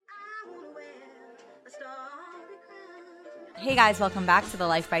Hey guys, welcome back to the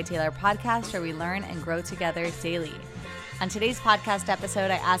Life by Taylor podcast, where we learn and grow together daily. On today's podcast episode,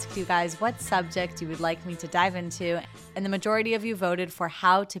 I asked you guys what subject you would like me to dive into, and the majority of you voted for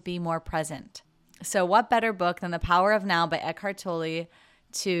how to be more present. So what better book than The Power of Now by Eckhart Tolle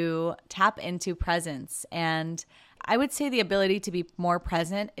to tap into presence? And I would say the ability to be more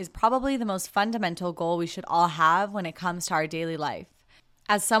present is probably the most fundamental goal we should all have when it comes to our daily life.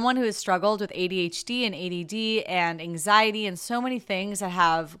 As someone who has struggled with ADHD and ADD and anxiety and so many things that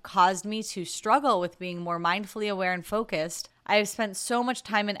have caused me to struggle with being more mindfully aware and focused, I have spent so much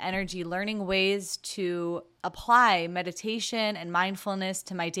time and energy learning ways to apply meditation and mindfulness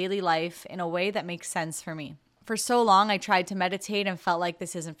to my daily life in a way that makes sense for me. For so long, I tried to meditate and felt like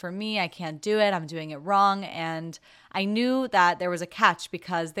this isn't for me. I can't do it. I'm doing it wrong. And I knew that there was a catch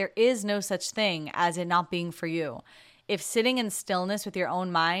because there is no such thing as it not being for you. If sitting in stillness with your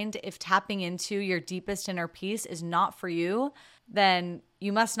own mind, if tapping into your deepest inner peace is not for you, then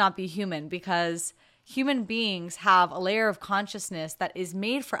you must not be human, because human beings have a layer of consciousness that is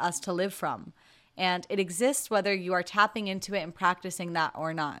made for us to live from. And it exists whether you are tapping into it and practicing that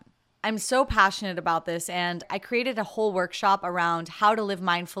or not. I'm so passionate about this, and I created a whole workshop around how to live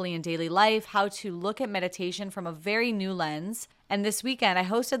mindfully in daily life, how to look at meditation from a very new lens. And this weekend, I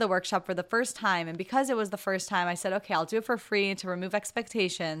hosted the workshop for the first time. And because it was the first time, I said, okay, I'll do it for free to remove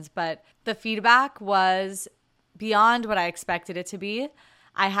expectations. But the feedback was beyond what I expected it to be.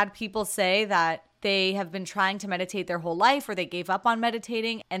 I had people say that they have been trying to meditate their whole life, or they gave up on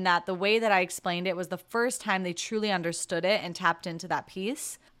meditating, and that the way that I explained it was the first time they truly understood it and tapped into that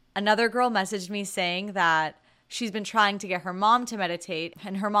piece. Another girl messaged me saying that she's been trying to get her mom to meditate,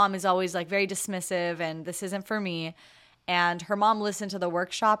 and her mom is always like very dismissive and this isn't for me. And her mom listened to the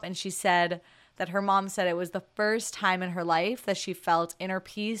workshop, and she said that her mom said it was the first time in her life that she felt inner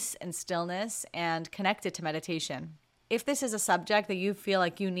peace and stillness and connected to meditation. If this is a subject that you feel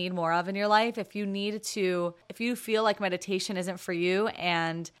like you need more of in your life, if you feel like meditation isn't for you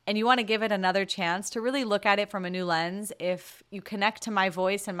and you want to give it another chance to really look at it from a new lens, if you connect to my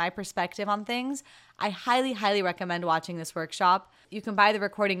voice and my perspective on things, I highly, highly recommend watching this workshop. You can buy the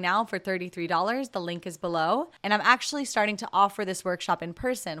recording now for $33. The link is below. And I'm actually starting to offer this workshop in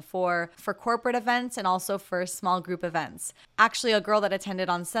person for corporate events and also for small group events. Actually, a girl that attended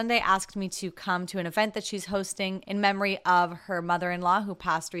on Sunday asked me to come to an event that she's hosting in memory of her mother-in-law who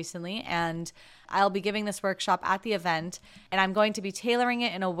passed recently. And I'll be giving this workshop at the event, and I'm going to be tailoring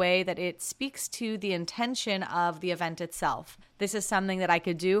it in a way that it speaks to the intention of the event itself. This is something that I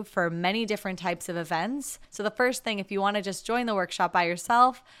could do for many different types of events. So the first thing, if you want to just join the workshop by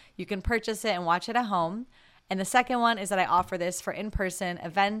yourself, you can purchase it and watch it at home. And the second one is that I offer this for in-person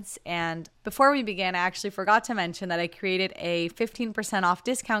events. And before we begin, I actually forgot to mention that I created a 15% off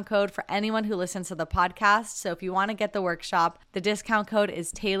discount code for anyone who listens to the podcast. So if you want to get the workshop, the discount code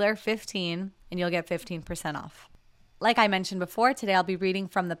is Taylor15 and you'll get 15% off. Like I mentioned before, today I'll be reading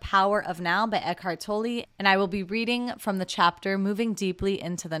from The Power of Now by Eckhart Tolle, and I will be reading from the chapter Moving Deeply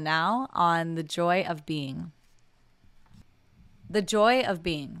into the Now on the joy of being. The joy of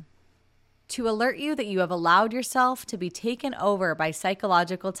being. To alert you that you have allowed yourself to be taken over by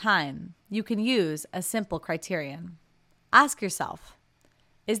psychological time, you can use a simple criterion. Ask yourself,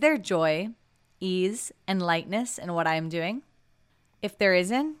 is there joy, ease, and lightness in what I am doing? If there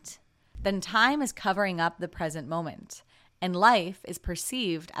isn't, then time is covering up the present moment, and life is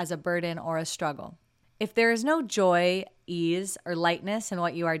perceived as a burden or a struggle. If there is no joy, ease, or lightness in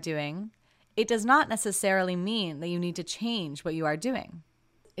what you are doing, it does not necessarily mean that you need to change what you are doing.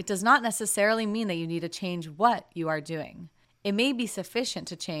 It does not necessarily mean that you need to change what you are doing. It may be sufficient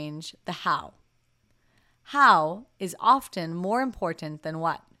to change the how. How is often more important than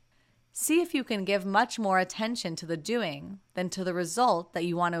what. See if you can give much more attention to the doing than to the result that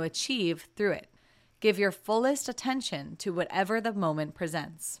you want to achieve through it. Give your fullest attention to whatever the moment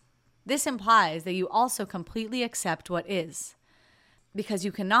presents. This implies that you also completely accept what is, because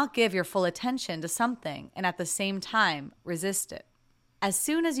you cannot give your full attention to something and at the same time resist it. As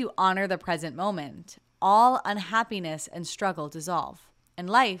soon as you honor the present moment, all unhappiness and struggle dissolve, and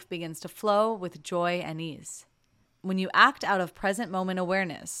life begins to flow with joy and ease. When you act out of present moment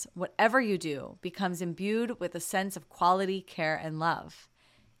awareness, whatever you do becomes imbued with a sense of quality, care, and love,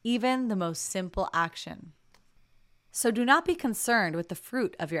 even the most simple action. So do not be concerned with the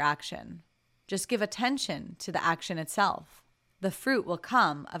fruit of your action. Just give attention to the action itself. The fruit will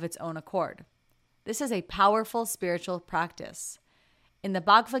come of its own accord. This is a powerful spiritual practice. In the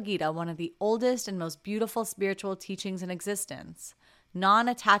Bhagavad Gita, one of the oldest and most beautiful spiritual teachings in existence,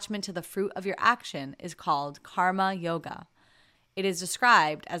 non-attachment to the fruit of your action is called karma yoga. It is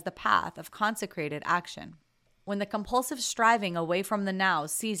described as the path of consecrated action. When the compulsive striving away from the now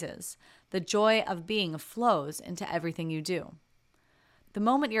ceases, the joy of being flows into everything you do. The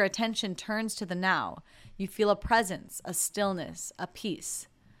moment your attention turns to the now, you feel a presence, a stillness, a peace.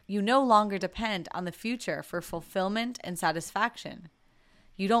 You no longer depend on the future for fulfillment and satisfaction.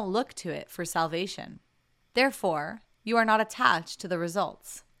 You don't look to it for salvation. Therefore, you are not attached to the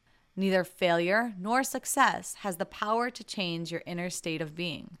results. Neither failure nor success has the power to change your inner state of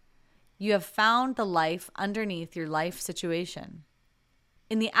being. You have found the life underneath your life situation.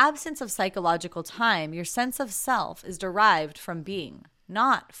 In the absence of psychological time, your sense of self is derived from being,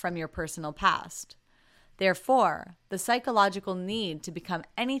 not from your personal past. Therefore, the psychological need to become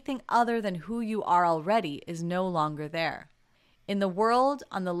anything other than who you are already is no longer there. In the world,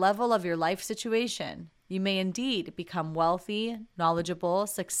 on the level of your life situation, you may indeed become wealthy, knowledgeable,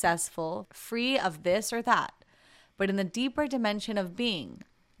 successful, free of this or that, but in the deeper dimension of being,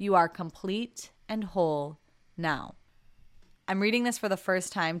 you are complete and whole now. I'm reading this for the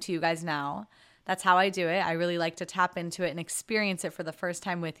first time to you guys now. That's how I do it. I really like to tap into it and experience it for the first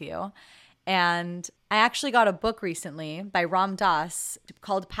time with you. And I actually got a book recently by Ram Dass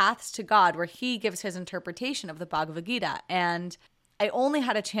called Paths to God, where he gives his interpretation of the Bhagavad Gita. And I only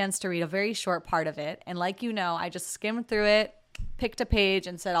had a chance to read a very short part of it. And like you know, I just skimmed through it, picked a page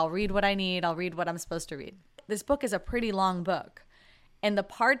and said, I'll read what I need. I'll read what I'm supposed to read. This book is a pretty long book. And the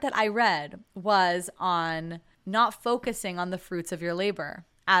part that I read was on not focusing on the fruits of your labor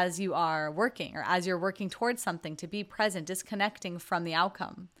as you are working or as you're working towards something, to be present, disconnecting from the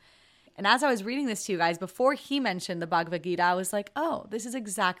outcome. And as I was reading this to you guys, before he mentioned the Bhagavad Gita, I was like, oh, this is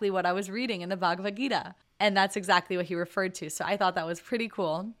exactly what I was reading in the Bhagavad Gita. And that's exactly what he referred to. So I thought that was pretty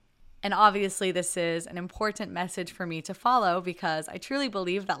cool. And obviously, this is an important message for me to follow because I truly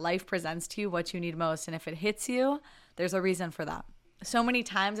believe that life presents to you what you need most. And if it hits you, there's a reason for that. So many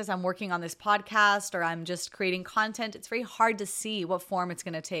times as I'm working on this podcast or I'm just creating content, it's very hard to see what form it's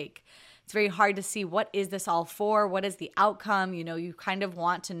going to take. It's very hard to see what is this all for? What is the outcome? You know, you kind of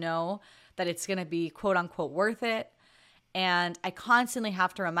want to know that it's going to be quote unquote worth it. And I constantly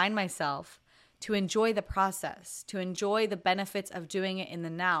have to remind myself to enjoy the process, to enjoy the benefits of doing it in the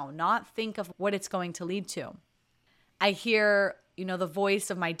now, not think of what it's going to lead to. I hear, you know, the voice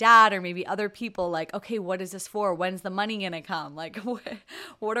of my dad or maybe other people like, okay, what is this for? When's the money going to come? Like,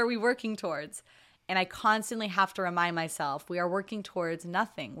 what are we working towards? And I constantly have to remind myself, we are working towards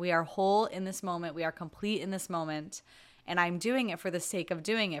nothing. We are whole in this moment. We are complete in this moment. And I'm doing it for the sake of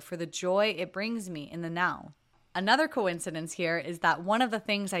doing it, for the joy it brings me in the now. Another coincidence here is that one of the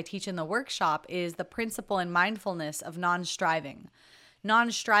things I teach in the workshop is the principle in mindfulness of non-striving.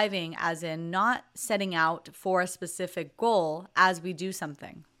 Non-striving as in not setting out for a specific goal as we do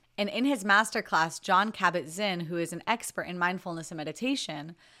something. And in his masterclass, Jon Kabat-Zinn, who is an expert in mindfulness and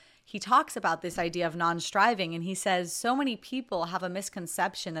meditation, he talks about this idea of non-striving, and he says so many people have a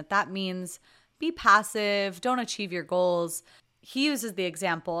misconception that that means be passive, don't achieve your goals. He uses the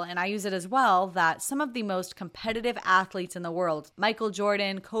example, and I use it as well, that some of the most competitive athletes in the world, Michael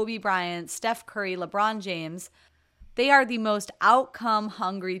Jordan, Kobe Bryant, Steph Curry, LeBron James, they are the most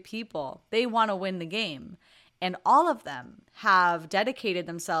outcome-hungry people. They want to win the game. And all of them have dedicated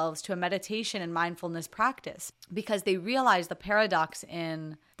themselves to a meditation and mindfulness practice because they realize the paradox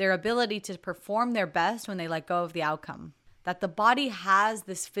in their ability to perform their best when they let go of the outcome. That the body has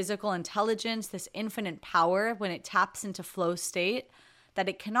this physical intelligence, this infinite power when it taps into flow state that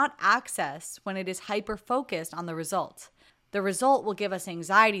it cannot access when it is hyper-focused on the result. The result will give us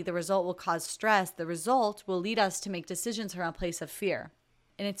anxiety. The result will cause stress. The result will lead us to make decisions from a place of fear.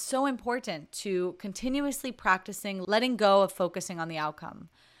 And it's so important to continuously practicing letting go of focusing on the outcome.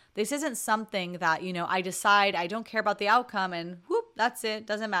 This isn't something that, I decide I don't care about the outcome and whoop, that's it,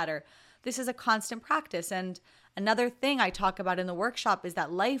 doesn't matter. This is a constant practice. And another thing I talk about in the workshop is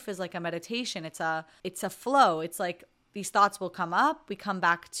that life is like a meditation. It's a flow. It's like these thoughts will come up, we come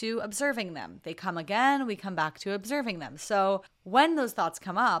back to observing them. They come again, we come back to observing them. So when those thoughts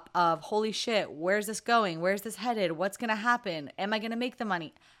come up of, holy shit, where's this going? Where's this headed? What's going to happen? Am I going to make the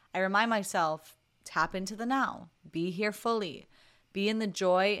money? I remind myself, tap into the now. Be here fully. Be in the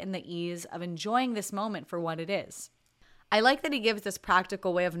joy and the ease of enjoying this moment for what it is. I like that he gives this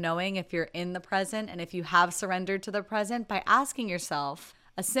practical way of knowing if you're in the present and if you have surrendered to the present by asking yourself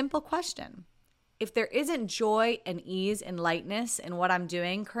a simple question. If there isn't joy and ease and lightness in what I'm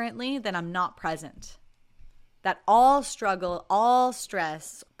doing currently, then I'm not present. That all struggle, all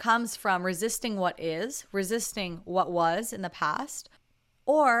stress comes from resisting what is, resisting what was in the past,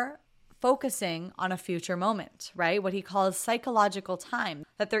 or focusing on a future moment, right? What he calls psychological time,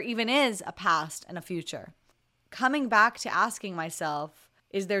 that there even is a past and a future. Coming back to asking myself,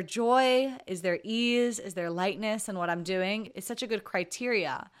 Is there joy? Is there ease? Is there lightness in what I'm doing? It's such a good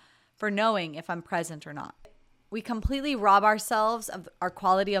criteria for knowing if I'm present or not. We completely rob ourselves of our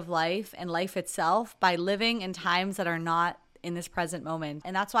quality of life and life itself by living in times that are not in this present moment.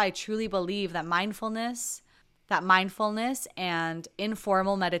 And that's why I truly believe that mindfulness and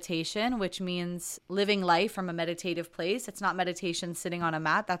informal meditation, which means living life from a meditative place. It's not meditation sitting on a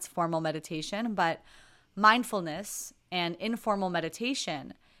mat, that's formal meditation, but mindfulness and informal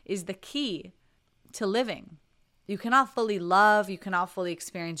meditation is the key to living. You cannot fully love, you cannot fully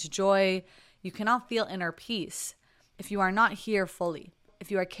experience joy, you cannot feel inner peace if you are not here fully. If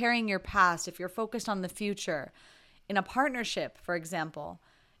you are carrying your past, if you're focused on the future. In a partnership, for example,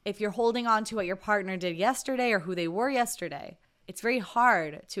 if you're holding on to what your partner did yesterday or who they were yesterday, it's very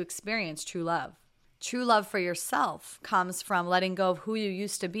hard to experience true love. True love for yourself comes from letting go of who you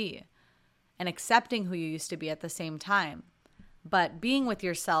used to be and accepting who you used to be at the same time. But being with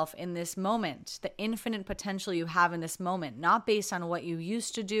yourself in this moment, the infinite potential you have in this moment, not based on what you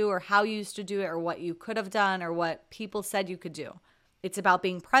used to do or how you used to do it or what you could have done or what people said you could do. It's about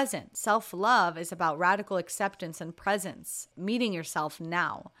being present. Self-love is about radical acceptance and presence, meeting yourself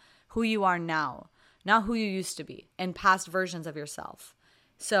now, who you are now, not who you used to be, and past versions of yourself.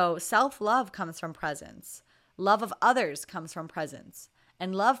 So self-love comes from presence. Love of others comes from presence.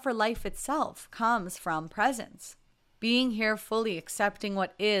 And love for life itself comes from presence. Being here fully, accepting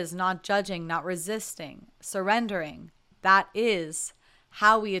what is, not judging, not resisting, surrendering. That is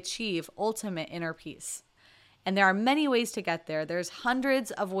how we achieve ultimate inner peace. And there are many ways to get there. There's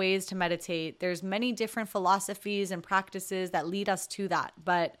hundreds of ways to meditate. There's many different philosophies and practices that lead us to that.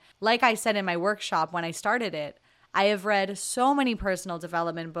 But like I said in my workshop when I started it, I have read so many personal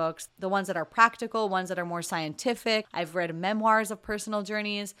development books, the ones that are practical, ones that are more scientific. I've read memoirs of personal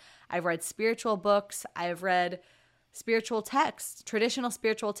journeys. I've read spiritual books. I've read spiritual texts, traditional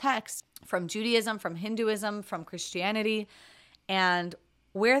spiritual texts from Judaism, from Hinduism, from Christianity. And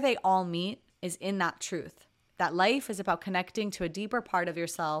where they all meet is in that truth. That life is about connecting to a deeper part of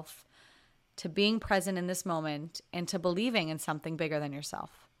yourself, to being present in this moment, and to believing in something bigger than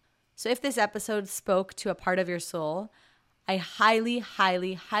yourself. So if this episode spoke to a part of your soul, I highly,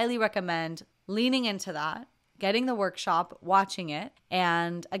 highly, highly recommend leaning into that, getting the workshop, watching it.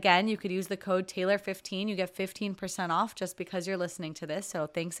 And again, you could use the code Taylor15. You get 15% off just because you're listening to this. So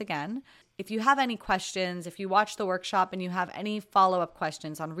thanks again. If you have any questions, if you watch the workshop and you have any follow-up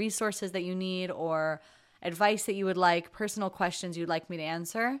questions on resources that you need or advice that you would like, personal questions you'd like me to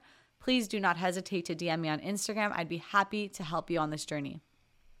answer, please do not hesitate to DM me on Instagram. I'd be happy to help you on this journey.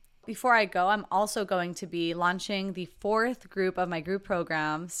 Before I go, I'm also going to be launching the 4th group of my group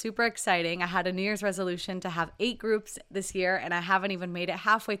program. Super exciting. I had a New Year's resolution to have 8 groups this year, and I haven't even made it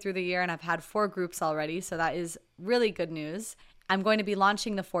halfway through the year, and I've had 4 groups already, so that is really good news. I'm going to be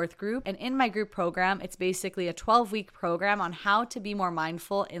launching the 4th group, and in my group program, it's basically a 12-week program on how to be more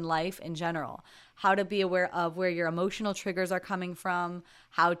mindful in life in general, how to be aware of where your emotional triggers are coming from,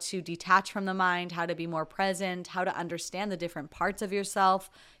 how to detach from the mind, how to be more present, how to understand the different parts of yourself,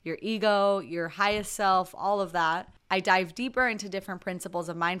 your ego, your highest self, all of that. I dive deeper into different principles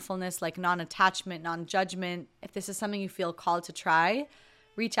of mindfulness like non-attachment, non-judgment. If this is something you feel called to try,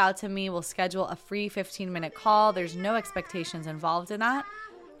 reach out to me. We'll schedule a free 15-minute call. There's no expectations involved in that.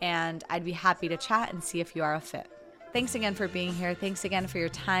 And I'd be happy to chat and see if you are a fit. Thanks again for being here. Thanks again for your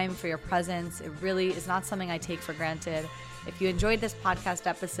time, for your presence. It really is not something I take for granted. If you enjoyed this podcast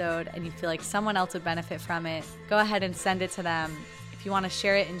episode and you feel like someone else would benefit from it, go ahead and send it to them. If you want to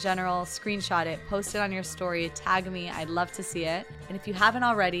share it in general, screenshot it, post it on your story, tag me. I'd love to see it. And if you haven't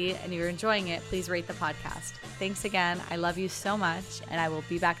already and you're enjoying it, please rate the podcast. Thanks again. I love you so much, and I will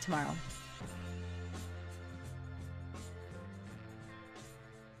be back tomorrow.